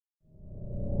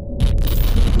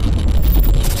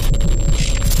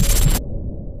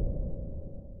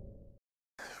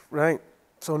Right,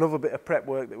 so another bit of prep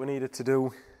work that we needed to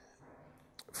do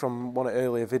from one of the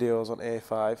earlier videos on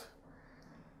A5.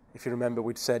 If you remember,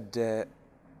 we'd said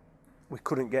we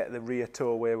couldn't get the rear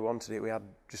toe where we wanted it. We had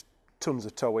just tons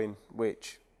of toe in,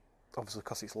 which obviously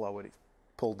because it's lowered, it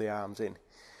pulled the arms in.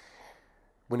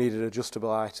 We needed adjustable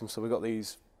items, so we got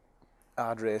these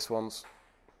hard race ones.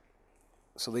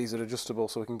 So these are adjustable,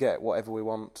 so we can get whatever we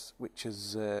want, which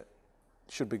is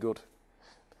should be good.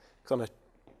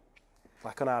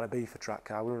 Like on RB for track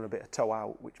car, we run a bit of toe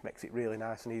out, which makes it really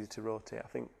nice and easy to rotate. I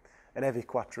think an heavy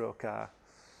Quattro car,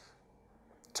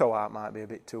 toe out might be a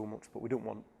bit too much, but we don't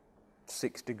want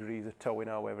 6 degrees of toe in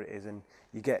or whatever it is. And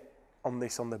you get on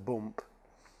this, on the bump,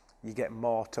 you get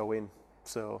more toe in.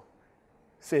 So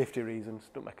safety reasons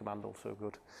don't make them handle so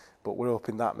good. But we're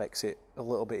hoping that makes it a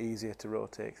little bit easier to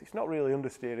rotate. It's not really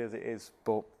understeer as it is,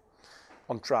 but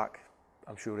on track,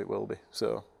 I'm sure it will be.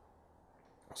 So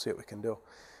we'll see what we can do.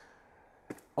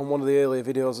 On one of the earlier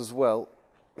videos as well,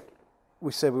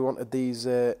 we said we wanted these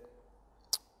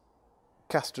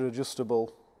caster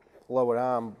adjustable lower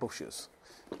arm bushes,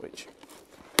 which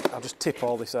I'll just tip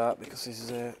all this out because this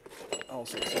is all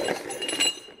sorts of,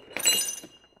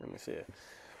 let me see it.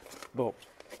 But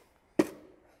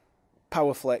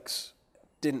Powerflex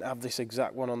didn't have this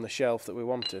exact one on the shelf that we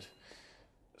wanted,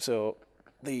 so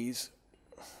there's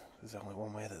only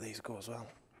one way that these go as well.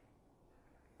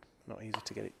 Not easy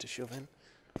to get it to shove in.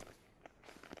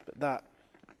 But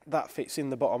that fits in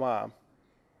the bottom arm.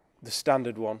 The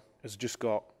standard one has just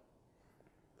got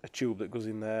a tube that goes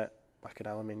in there, like an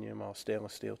aluminium or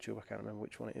stainless steel tube, I can't remember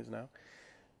which one it is now.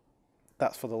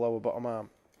 That's for the lower bottom arm.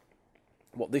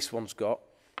 What this one's got,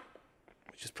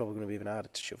 which is probably going to be even harder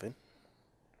to shove in.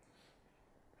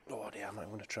 Oh dear, I'm not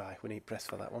going to try. We need press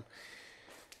for that one.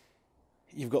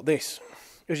 You've got this.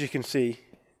 As you can see,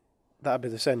 that'd be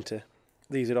the centre.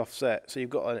 These are offset, so you've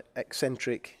got an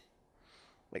eccentric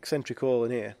hole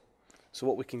in here. So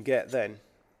what we can get then,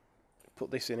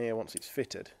 put this in here once it's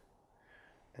fitted,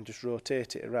 and just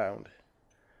rotate it around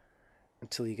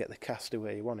until you get the caster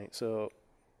where you want it. So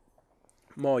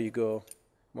more you go,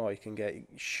 more you can get. You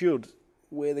should,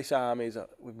 where this arm is,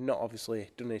 we've not obviously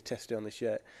done any testing on this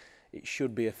yet, it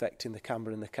should be affecting the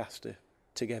camber and the caster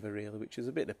together really, which is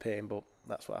a bit of a pain, but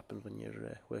that's what happens when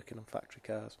you're working on factory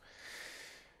cars.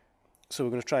 So we're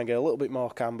going to try and get a little bit more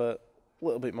camber, a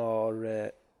little bit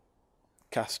more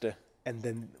caster, and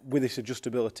then with this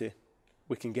adjustability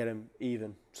we can get them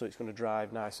even, so it's going to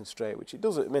drive nice and straight, which it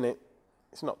does at the minute.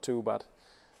 It's not too bad,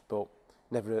 but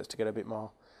never hurts to get a bit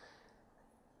more.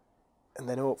 And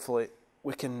then hopefully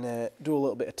we can do a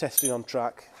little bit of testing on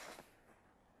track,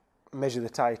 measure the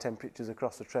tyre temperatures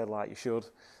across the tread like you should,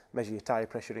 measure your tyre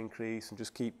pressure increase, and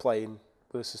just keep playing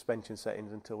with the suspension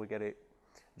settings until we get it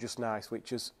just nice,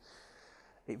 which is,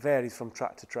 it varies from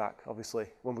track to track. Obviously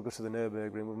when we go to the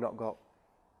Nürburgring,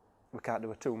 we can't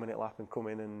do a 2-minute lap and come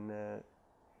in and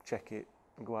check it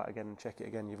and go out again and check it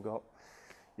again. You've got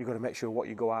to make sure what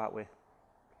you go out with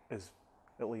is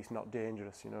at least not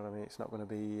dangerous, you know what I mean? It's not going to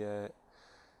be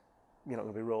you're not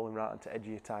going to be rolling right onto the edge of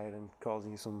your tyre and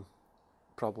causing you some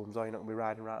problems, or you're not going to be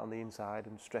riding right on the inside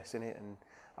and stressing it and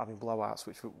having blowouts,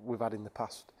 which we've had in the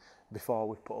past before.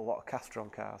 We've put a lot of caster on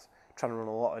cars, trying to run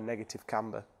a lot of negative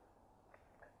camber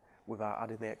without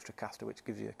adding the extra caster, which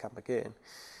gives you a camber gain.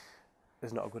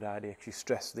 It's not a good idea because you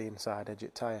stress the inside edge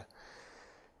of the tyre.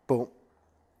 But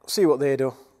see what they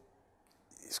do.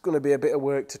 It's going to be a bit of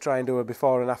work to try and do a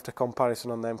before and after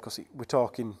comparison on them, because we're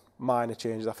talking minor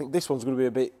changes. I think this one's going to be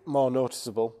a bit more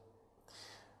noticeable,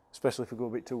 especially if we go a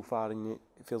bit too far and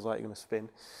it feels like you're going to spin.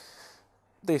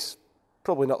 This,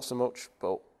 probably not so much,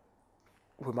 but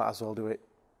we might as well do it.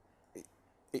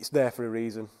 It's there for a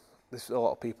reason. There's a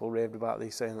lot of people raved about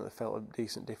these, saying that they felt a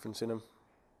decent difference in them.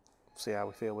 See how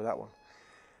we feel with that one.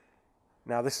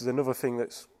 Now this is another thing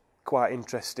that's quite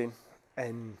interesting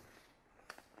and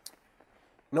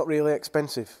not really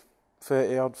expensive.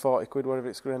 30 odd, 40 quid, whatever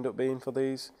it's going to end up being for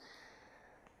these.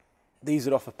 These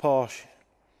are off a Porsche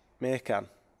Macan.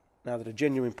 Now they're a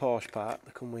genuine Porsche part.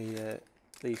 They come with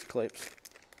these clips.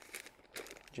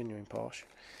 Genuine Porsche.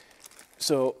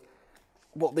 So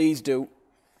what these do,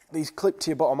 these clip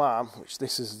to your bottom arm, which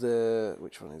this is the,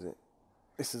 which one is it?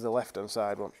 This is the left hand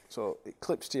side one. So it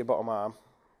clips to your bottom arm.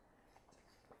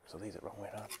 So these are the wrong way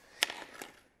around.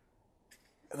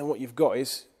 And then what you've got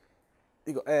is,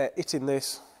 you've got air hitting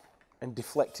this and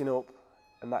deflecting up,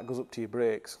 and that goes up to your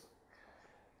brakes.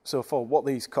 So for what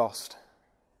these cost,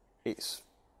 it's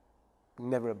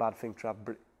never a bad thing to have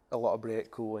a lot of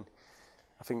brake cooling.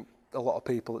 I think a lot of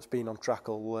people that's been on track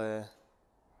will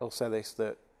say this,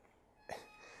 that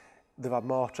they've had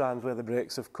more times where the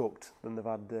brakes have cooked than they've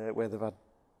had where they've had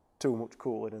too much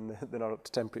cooling and they're not up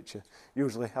to temperature.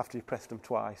 Usually after you press them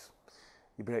twice,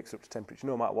 your brakes are up to temperature,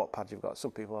 no matter what pads you've got.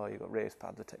 Some people, you've got race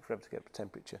pads that take forever to get up to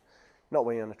temperature. Not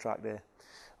when you're on a track day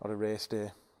or a race day.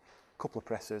 A couple of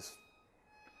presses,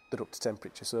 they're up to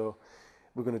temperature. So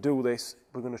we're going to do this.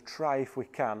 We're going to try if we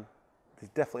can.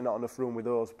 There's definitely not enough room with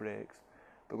those brakes,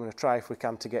 but we're going to try if we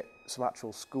can to get some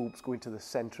actual scoops going to the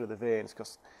centre of the vanes,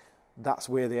 because that's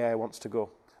where the air wants to go.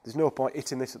 There's no point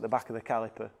hitting this at the back of the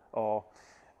caliper or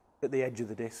at the edge of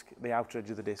the disc, the outer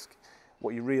edge of the disc.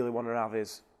 What you really want to have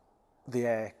is the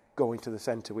air going to the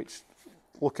centre, which,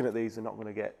 looking at these, are not going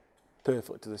to get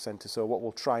perfectly to the centre. So what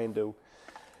we'll try and do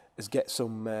is get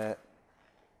some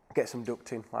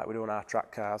ducting like we do on our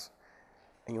track cars,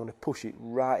 and you want to push it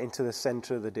right into the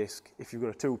centre of the disc. If you've got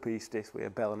a two-piece disc with a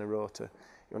bell and a rotor,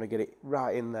 you want to get it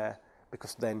right in there,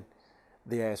 because then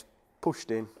the air's pushed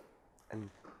in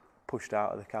and pushed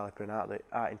out of the caliper and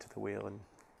out into the wheel and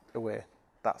away.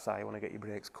 That's how you want to get your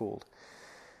brakes cooled.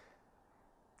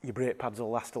 Your brake pads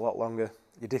will last a lot longer,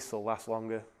 your discs will last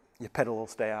longer, your pedal will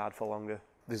stay hard for longer.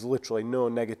 There's literally no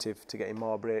negative to getting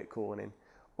more brake cooling in,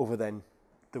 other than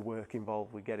the work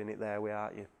involved with getting it there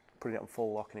without you putting it on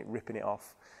full lock and it ripping it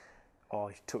off,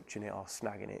 or touching it or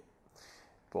snagging it.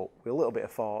 But with a little bit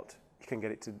of thought, you can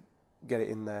get it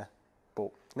in there. But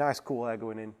nice cool air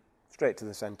going in, straight to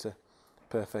the centre,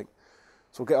 perfect.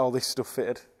 So we'll get all this stuff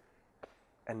fitted,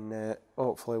 and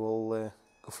hopefully we'll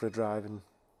go for a drive and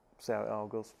see how it all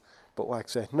goes. But like I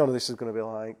say, none of this is going to be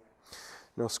like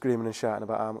no screaming and shouting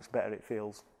about how much better it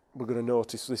feels. We're going to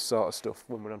notice this sort of stuff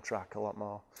when we're on track a lot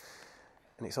more,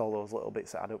 and it's all those little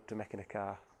bits that add up to making a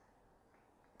car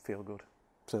feel good.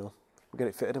 So we'll get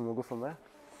it fitted and we'll go from there.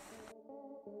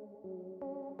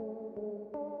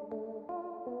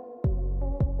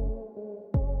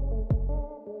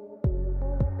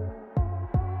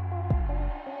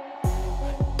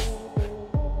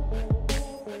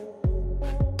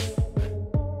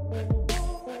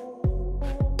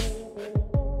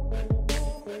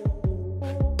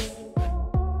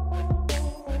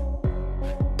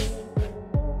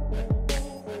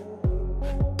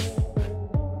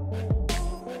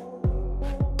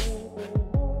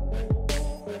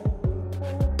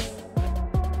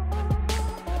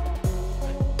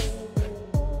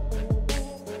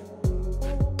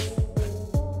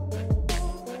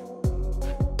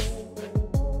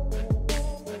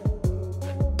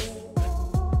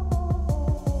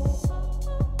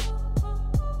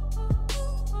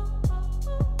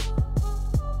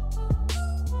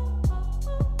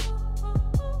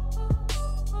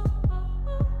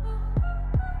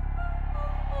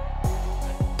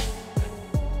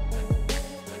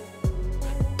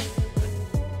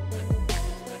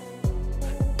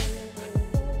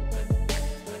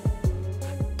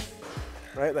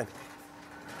 Right then,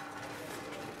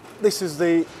 this is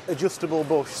the adjustable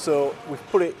bush, so we've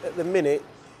put it at the minute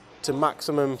to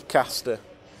maximum caster.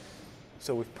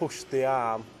 So we've pushed the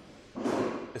arm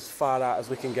as far out as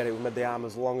we can get it. We've made the arm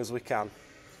as long as we can,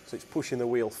 so it's pushing the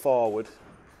wheel forward.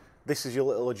 This is your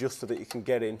little adjuster that you can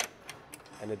get in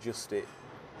and adjust it.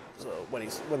 So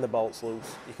when the bolt's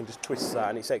loose, you can just twist that,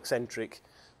 and it's eccentric.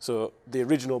 So the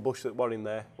original bush that was in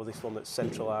there was this one that's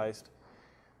centralised.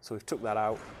 So we've took that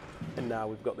out, and now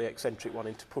we've got the eccentric one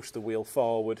in to push the wheel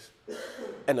forward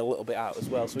and a little bit out as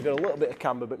well. So we've got a little bit of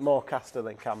camber, but more caster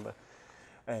than camber.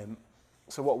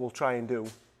 So what we'll try and do,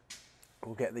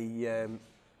 we'll get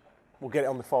it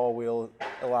on the four-wheel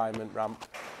alignment ramp,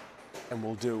 and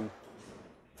we'll do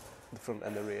the front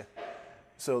and the rear.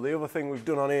 So the other thing we've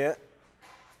done on here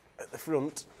at the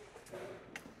front,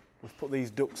 we've put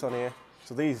these ducts on here.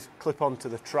 So these clip onto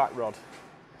the track rod.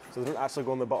 So they don't actually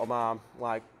go on the bottom arm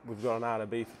like we've got an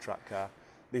RB for track car.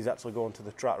 These actually go onto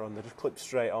the track rod, and they just clip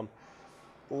straight on.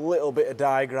 A little bit of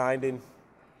die grinding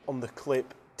on the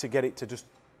clip to get it to just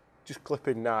clip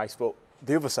in nice, but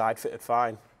the other side fitted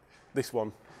fine. This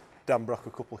one, Dan broke a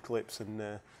couple of clips, and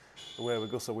away we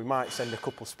go. So we might send a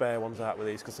couple of spare ones out with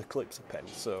these, because the clips are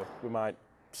pens, so we might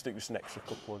stick just an extra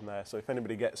couple in there. So if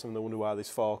anybody gets them, they wonder why there's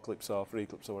 4 clips or 3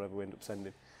 clips or whatever we end up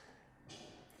sending,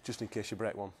 just in case you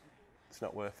break one. It's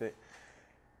not worth it.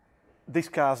 This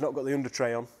car's not got the under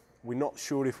tray on. We're not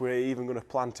sure if we're even going to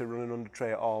plan to run an under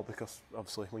tray at all, because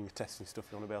obviously when you're testing stuff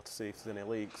you want to be able to see if there's any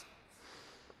leaks.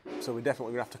 So we're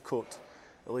definitely going to have to cut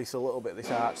at least a little bit of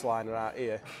this arch liner out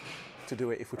here to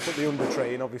do it. If we put the under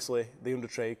tray in, obviously the under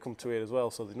tray come to here as well,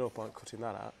 so there's no point cutting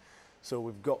that out. So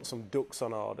we've got some ducts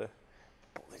on order,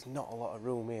 but there's not a lot of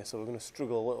room here, so we're going to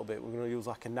struggle a little bit. We're going to use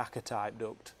like a knacker type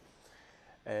duct,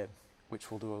 which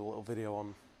we'll do a little video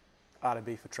on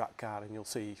RB for track car, and you'll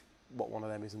see what one of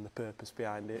them is and the purpose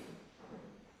behind it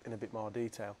in a bit more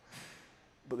detail.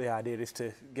 but the idea is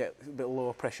to get a bit of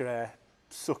low pressure air,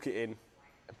 suck it in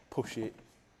and push it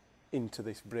into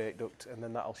this brake duct, and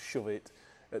then that'll shove it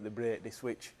at the brake disc,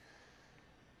 which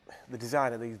the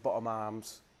design of these bottom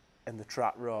arms and the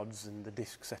track rods and the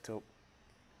disc setup,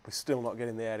 we're still not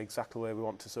getting the air exactly where we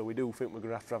want to, so we do think we're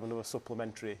going to have another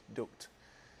supplementary duct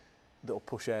that'll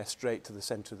push air straight to the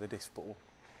centre of the disc, but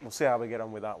we'll see how we get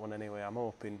on with that one anyway. I'm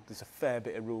hoping there's a fair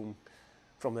bit of room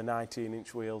from the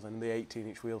 19-inch wheels and the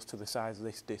 18-inch wheels to the size of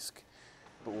this disc,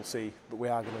 but we'll see. But we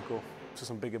are going to go to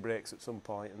some bigger brakes at some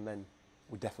point, and then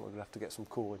we're definitely going to have to get some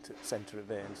coolant at the centre of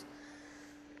vanes.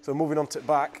 So moving on to the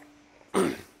back,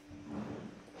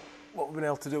 what we've been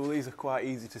able to do, these are quite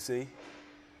easy to see.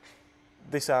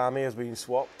 This arm here has been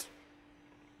swapped.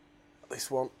 This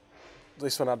one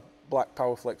had black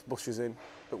Powerflex bushes in,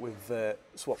 but we've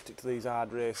swapped it to these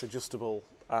hard race adjustable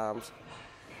arms.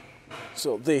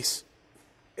 So this,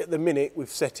 at the minute, we've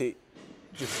set it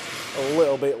just a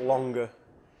little bit longer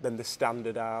than the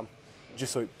standard arm,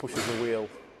 just so it pushes the wheel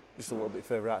just a little bit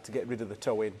further out to get rid of the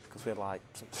toe in, because we had like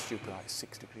something stupid like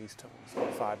 6 degrees toe,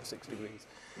 like 5 or 6 degrees.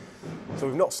 So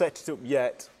we've not set it up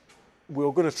yet.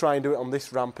 We're going to try and do it on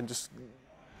this ramp and just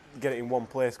get it in one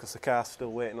place, because the car's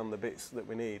still waiting on the bits that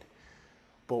we need.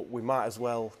 But we might as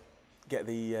well get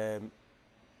the,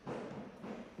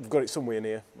 we've got it somewhere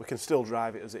near, we can still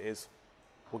drive it as it is.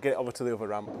 We'll get it over to the other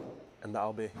ramp, and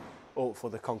that'll be all for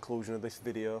the conclusion of this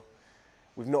video.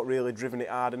 We've not really driven it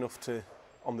hard enough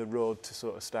on the road to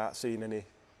sort of start seeing any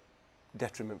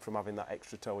detriment from having that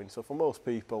extra towing. So for most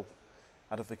people,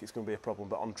 I don't think it's going to be a problem,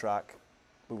 but on track,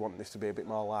 we want this to be a bit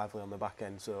more lively on the back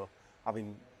end, so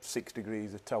having 6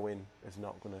 degrees of towing is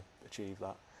not going to achieve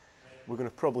that. We're going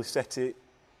to probably set it,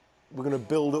 we're going to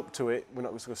build up to it, we're not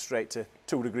going to go straight to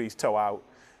 2 degrees tow out,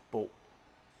 but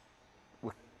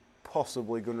we're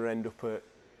possibly going to end up at,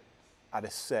 I'd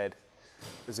have said,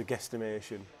 as a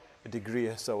guesstimation, a degree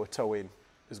or so of towing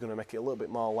is going to make it a little bit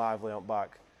more lively on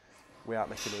back. We aren't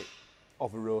making it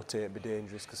over-rotate and be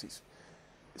dangerous, because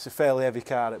it's a fairly heavy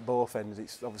car at both ends.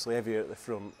 It's obviously heavier at the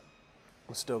front.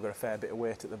 We've still got a fair bit of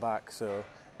weight at the back, so,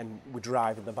 and we're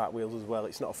driving the back wheels as well.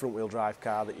 It's not a front-wheel drive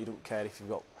car that you don't care if you've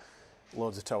got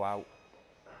loads of tow out.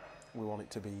 We want it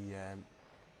to be,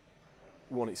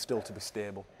 we want it still to be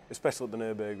stable, especially at the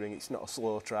Nürburgring. It's not a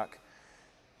slow track.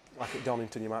 Like at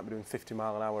Donington, you might be doing 50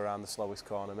 mile an hour around the slowest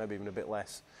corner, maybe even a bit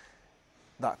less.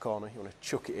 That corner, you want to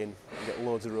chuck it in and get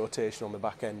loads of rotation on the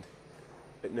back end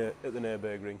at the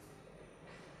Nürburgring.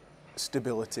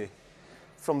 Stability.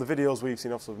 From the videos we've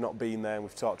seen, obviously we've not been there, and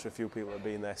we've talked to a few people that have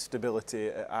been there, stability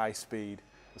at high speed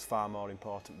is far more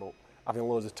important, but having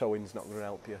loads of towing is not going to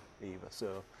help you either.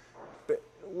 So a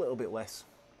little bit less,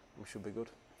 we should be good.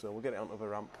 So we'll get it onto the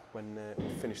ramp when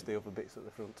we finish the other bits at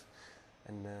the front,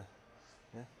 and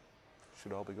yeah,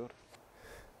 should all be good.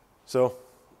 So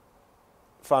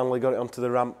finally got it onto the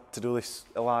ramp to do this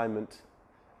alignment.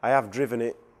 I have driven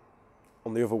it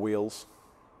on the other wheels,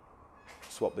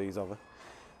 swap these over,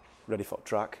 ready for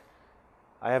track.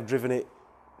 I have driven it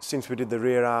since we did the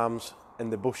rear arms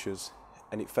and the bushes,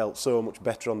 and it felt so much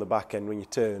better on the back end. When you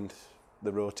turned,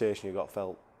 the rotation you got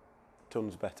felt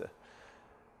tons better.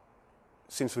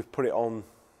 Since we've put it on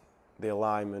the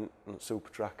alignment and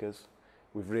super trackers,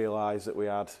 we've realised that we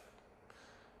had,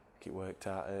 I think it worked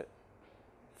out at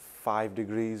 5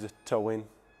 degrees of towing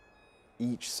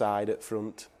each side at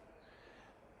front,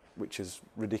 which is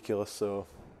ridiculous. So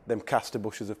them caster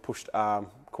bushes have pushed arm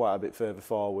quite a bit further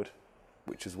forward,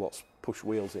 which is what's pushed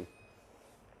wheels in.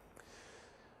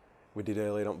 We did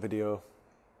earlier on video,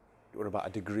 it was about a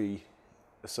degree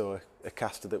or so a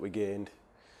caster that we gained.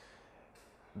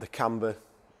 The camber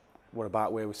were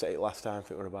about where we set it last time. I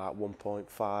think we were about 1.5,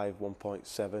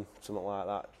 1.7, something like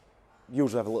that.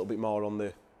 Usually have a little bit more on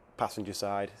the passenger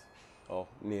side or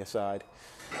near side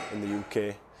in the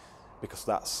UK, because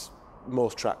that's,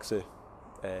 most tracks are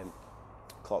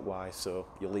clockwise, so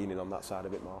you're leaning on that side a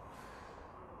bit more.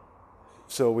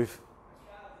 So we've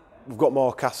got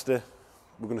more caster.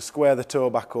 We're going to square the toe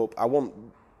back up.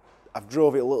 I've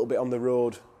drove it a little bit on the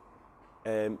road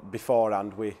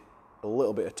beforehand with a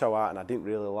little bit of toe out, and I didn't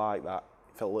really like that.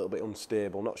 It felt a little bit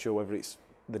unstable. Not sure whether it's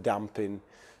the damping,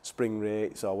 spring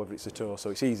rates, or whether it's the toe. So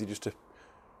it's easy just to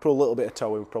put a little bit of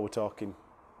toe in. We're probably talking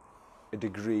a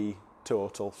degree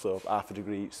total, so half a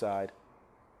degree each side.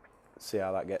 See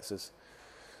how that gets us.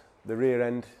 The rear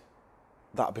end,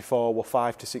 that before were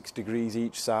 5 to 6 degrees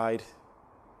each side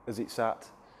as it sat.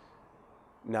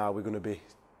 Now we're going to be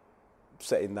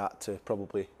setting that to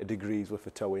probably a degree's worth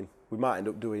of toe in. We might end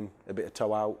up doing a bit of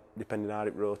toe out depending on how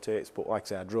it rotates, but like I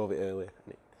say, I drove it earlier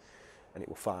and it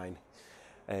was fine.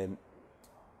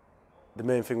 The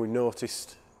main thing we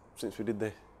noticed since we did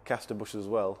the caster bushes as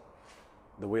well,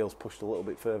 the wheels pushed a little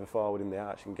bit further forward in the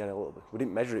arch and get a little bit. We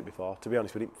didn't measure it before, to be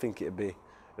honest. We didn't think it'd be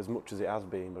as much as it has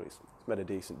been, but it's made a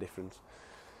decent difference.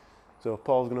 So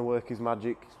Paul's going to work his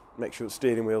magic, make sure the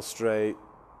steering wheel's straight,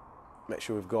 make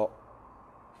sure we've got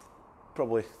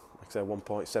probably, like I say,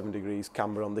 1.7 degrees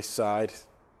camber on this side,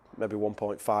 maybe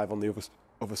 1.5 on the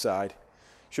other side.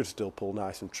 Should still pull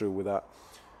nice and true with that.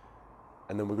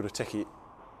 And then we're going to take it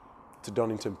to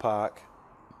Donington Park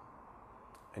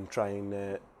and try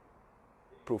and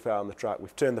proof it out on the track.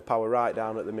 We've turned the power right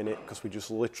down at the minute because we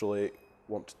just literally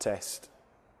want to test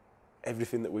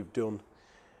everything that we've done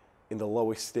in the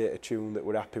lowest state of tune that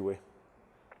we're happy with,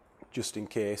 just in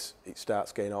case it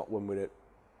starts getting hot when we're at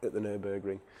the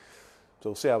Nürburgring. So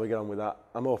we'll see how we get on with that.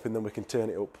 I'm hoping then we can turn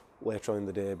it up later on in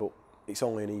the day, but it's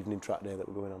only an evening track day that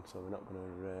we're going on, so we're not going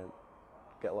to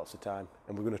get lots of time.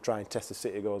 And we're going to try and test the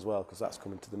City Go as well, because that's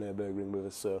coming to the Nürburgring with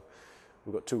us, so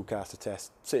we've got 2 cars to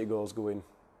test. City Go's going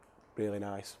really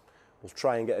nice. We'll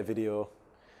try and get a video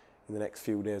in the next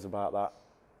few days about that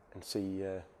and see,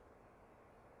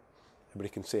 everybody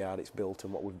can see how it's built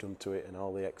and what we've done to it and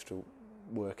all the extra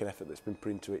work and effort that's been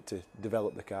put into it to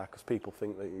develop the car, because people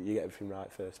think that you get everything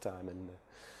right first time, and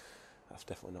that's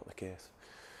definitely not the case.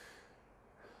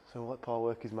 So we'll let Paul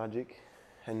work his magic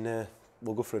and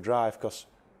we'll go for a drive, because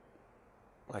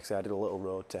like I said, I did a little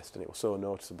road test and it was so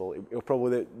noticeable. It was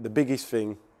probably the biggest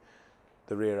thing,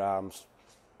 the rear arms,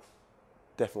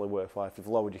 definitely worthwhile. If you've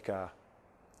lowered your car,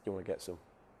 you want to get some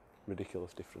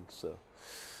ridiculous difference. So,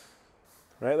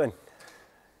 right then,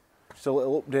 just a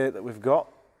little update that we've got.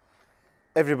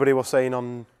 Everybody was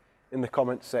saying in the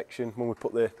comments section when we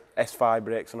put the S5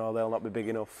 brakes on, they'll not be big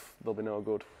enough, they'll be no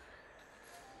good.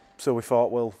 So we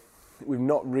thought, well, we've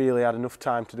not really had enough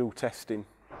time to do testing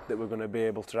that we're going to be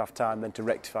able to have time then to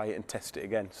rectify it and test it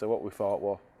again. So what we thought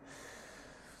was,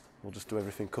 we'll just do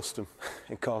everything custom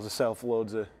and cause ourselves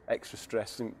loads of extra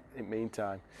stress in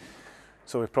meantime.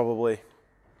 So we're probably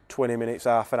 20 minutes,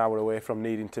 half an hour away from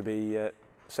needing to be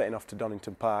setting off to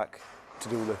Donington Park to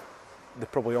do the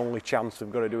probably only chance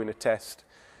we've got of doing a test,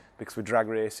 because we're drag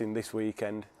racing this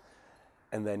weekend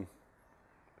and then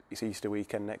it's Easter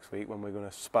weekend next week when we're going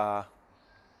to Spa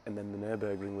and then the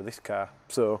Nürburgring with this car.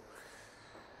 So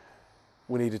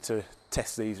we needed to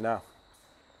test these now.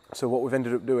 So what we've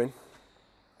ended up doing,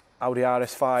 Audi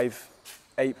RS5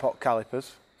 8-pot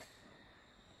calipers.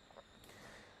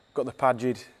 Got the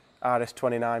Padged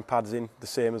RS29 pads in, the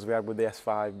same as we had with the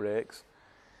S5 brakes.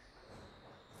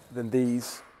 Then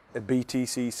these are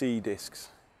BTCC discs,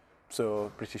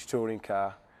 so British Touring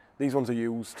Car. These ones are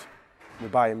used. We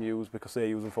buy them used because they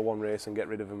use them for one race and get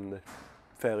rid of them, they're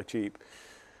fairly cheap.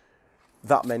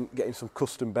 That meant getting some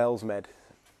custom bells made,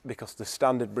 because the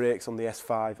standard brakes on the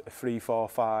S5 are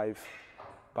 345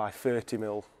 by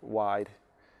 30mm wide.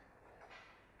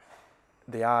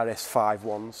 The RS5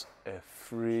 ones are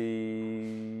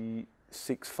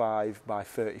 365 by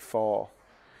 34.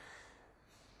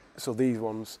 So these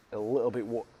ones are a little bit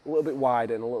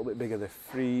wider and a little bit bigger. They're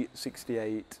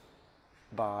 368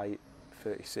 by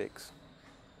 36.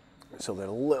 So they're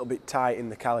a little bit tight in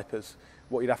the calipers.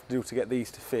 What you'd have to do to get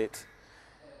these to fit,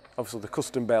 obviously the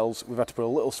custom bells, we've had to put a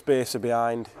little spacer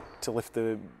behind to lift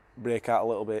the brake out a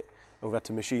little bit, and we've had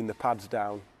to machine the pads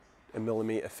down a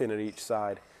millimetre thinner each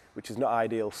side, which is not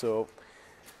ideal. So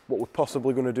what we're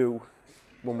possibly going to do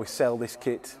when we sell this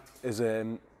kit is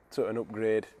sort of an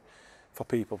upgrade for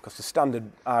people, because the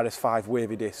standard RS5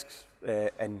 wavy discs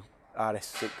and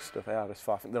RS6 stuff,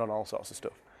 RS5, they're on all sorts of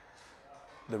stuff.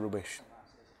 They're rubbish.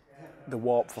 They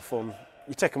warp for fun.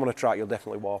 You take them on a track, you'll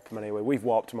definitely warp them anyway. We've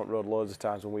warped them on road loads of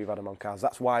times when we've had them on cars.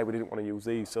 That's why we didn't want to use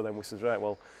these. So then we said, right,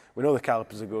 well, we know the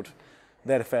calipers are good.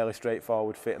 They're a fairly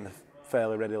straightforward fit and they're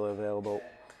fairly readily available.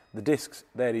 The discs,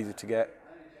 they're easy to get.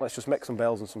 Let's just make some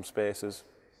bells and some spacers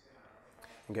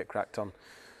and get cracked on.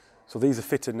 So these are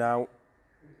fitted now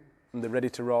and they're ready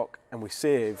to rock, and we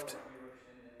saved,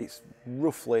 it's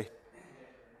roughly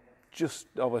just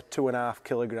over 2.5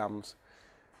 kilograms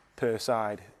per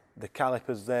side. The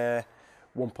calipers there,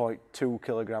 1.2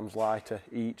 kilograms lighter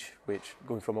each, which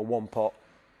going from a 1-pot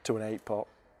to an 8-pot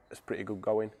is pretty good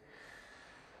going.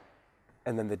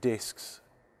 And then the discs,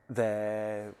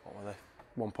 they're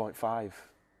 1.5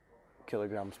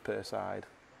 kilograms per side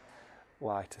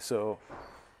lighter. So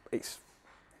it's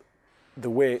the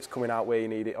weight's coming out where you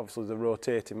need it. Obviously the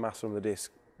rotating mass from the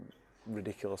disc,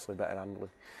 ridiculously better handling.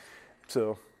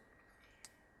 So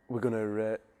we're going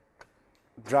to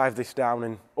drive this down,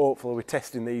 and hopefully we're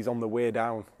testing these on the way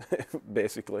down,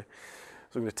 basically.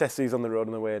 So we're going to test these on the road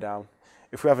on the way down.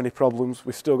 If we have any problems,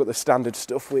 we've still got the standard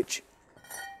stuff, which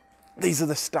these are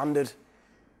the standard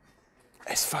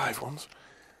S5 ones.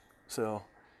 So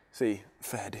See,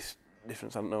 fair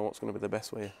difference. I don't know what's going to be the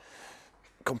best way of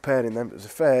comparing them, but there's a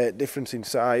fair difference in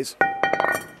size.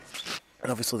 And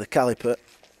obviously the caliper,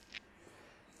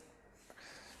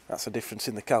 that's a difference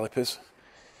in the calipers.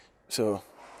 So,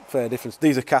 fair difference.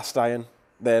 These are cast iron,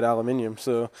 they're aluminium,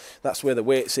 so that's where the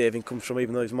weight saving comes from,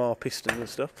 even though there's more pistons and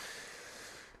stuff.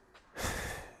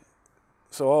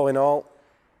 So all in all,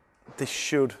 this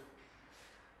should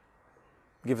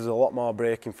give us a lot more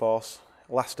braking force,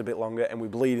 last a bit longer, and we're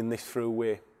bleeding this through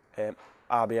with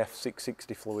RBF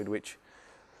 660 fluid, which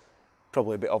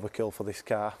probably a bit overkill for this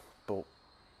car, but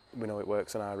we know it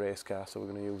works on our race car, so we're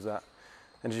going to use that.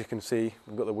 And as you can see,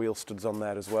 we've got the wheel studs on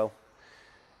there as well.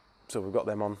 So we've got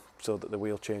them on so that the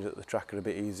wheel change at the track are a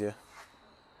bit easier.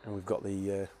 And we've got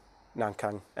the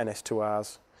Nankang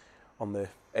NS2Rs on the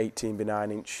 18 by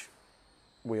 9 inch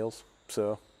wheels.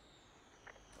 So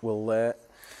we'll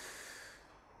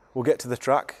get to the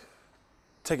track,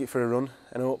 take it for a run,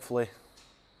 and hopefully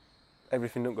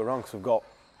everything don't go wrong. So we've got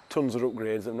tons of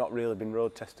upgrades that have not really been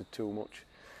road tested too much.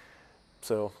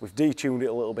 So we've detuned it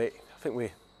a little bit. I think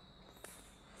we're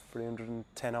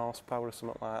 310 horsepower or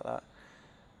something like that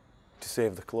to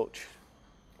save the clutch.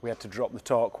 We had to drop the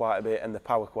torque quite a bit and the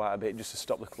power quite a bit just to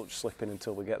stop the clutch slipping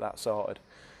until we get that sorted.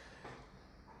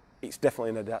 It's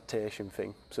definitely an adaptation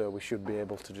thing, so we should be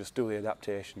able to just do the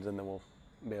adaptations and then we'll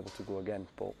be able to go again.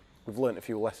 But we've learnt a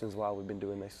few lessons while we've been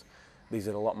doing this. These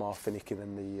are a lot more finicky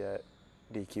than the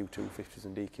DQ250s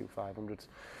and DQ500s.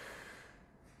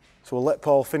 So we'll let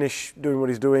Paul finish doing what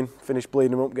he's doing, finish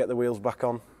bleeding them up, get the wheels back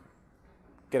on,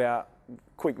 get out,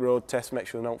 quick road test, make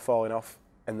sure they're not falling off,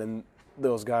 and then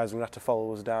those guys are going to have to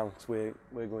follow us down, because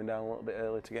we're going down a little bit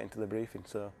early to get into the briefing.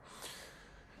 So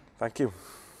thank you.